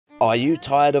Are you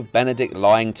tired of Benedict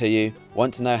lying to you?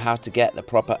 Want to know how to get the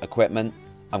proper equipment?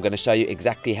 I'm going to show you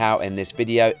exactly how in this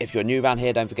video. If you're new around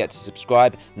here, don't forget to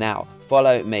subscribe. Now,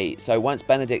 follow me. So once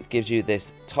Benedict gives you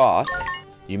this task,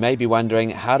 you may be wondering,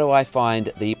 how do I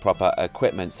find the proper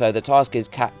equipment? So the task is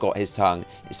cat got his tongue.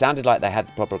 It sounded like they had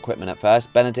the proper equipment at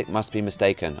first. Benedict must be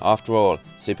mistaken. After all,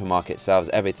 supermarket sells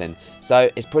everything. So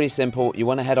it's pretty simple. You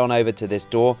want to head on over to this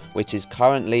door, which is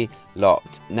currently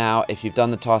locked. Now, if you've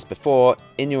done the task before,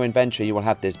 in your inventory, you will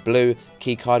have this blue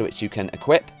key card, which you can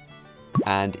equip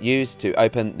and use to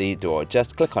open the door.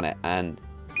 Just click on it and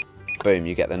boom,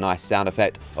 you get the nice sound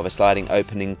effect of a sliding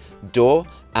opening door.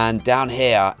 And down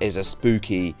here is a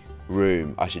spooky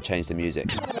room. I should change the music.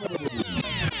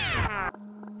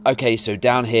 Okay, so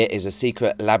down here is a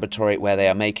secret laboratory where they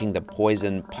are making the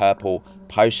poison purple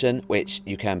potion, which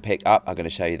you can pick up. I'm going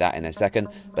to show you that in a second,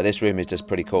 but this room is just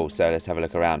pretty cool, so let's have a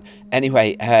look around.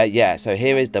 Anyway, yeah, so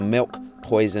here is the milk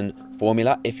poison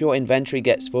formula. If your inventory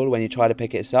gets full when you try to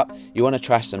pick this up, you want to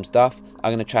trash some stuff. I'm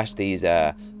going to trash these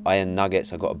iron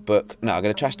nuggets. I've got a book. No, I'm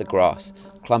going to trash the grass.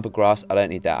 Clump of grass, I don't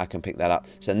need that. I can pick that up.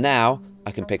 So now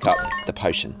I can pick up the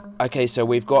potion. Okay, so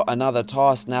we've got another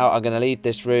task now. I'm going to leave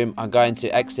this room. I'm going to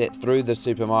exit through the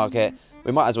supermarket.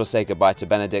 We might as well say goodbye to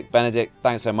Benedict. Benedict,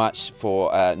 thanks so much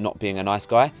for not being a nice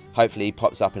guy. Hopefully he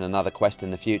pops up in another quest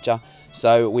in the future.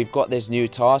 So we've got this new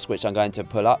task, which I'm going to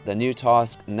pull up. The new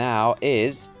task now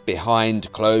is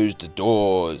behind closed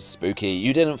doors. Spooky.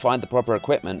 You didn't find the proper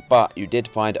equipment, but you did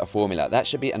find a formula. That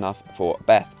should be enough for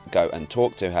Beth. Go and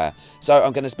talk to her. So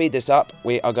I'm going to speed this up.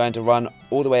 We are going to run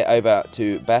all the way over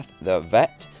to Beth, the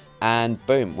vet. And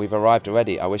boom, we've arrived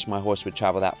already. I wish my horse would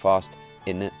travel that fast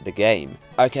in the game.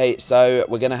 Okay, so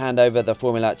we're going to hand over the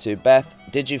formula to Beth.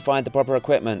 Did you find the proper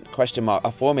equipment? Question mark.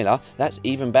 A formula? That's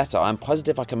even better. I'm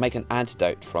positive I can make an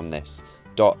antidote from this. ...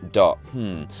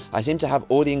 I seem to have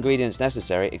all the ingredients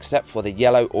necessary except for the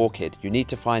yellow orchid. You need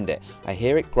to find it. I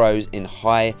hear it grows in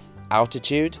high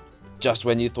altitude. Just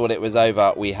when you thought it was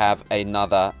over, we have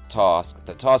another task.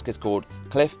 The task is called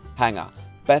Cliffhanger.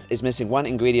 Beth is missing one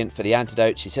ingredient for the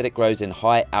antidote. She said it grows in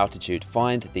high altitude.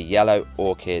 Find the yellow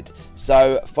orchid.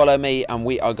 So follow me and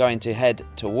we are going to head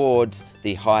towards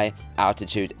the high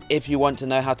altitude. If you want to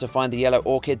know how to find the yellow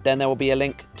orchid, then there will be a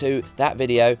link to that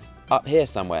video up here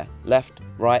somewhere. Left,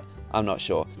 right, I'm not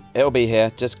sure. It'll be here.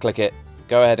 Just click it.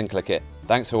 Go ahead and click it.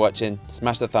 Thanks for watching.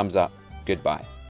 Smash the thumbs up. Goodbye.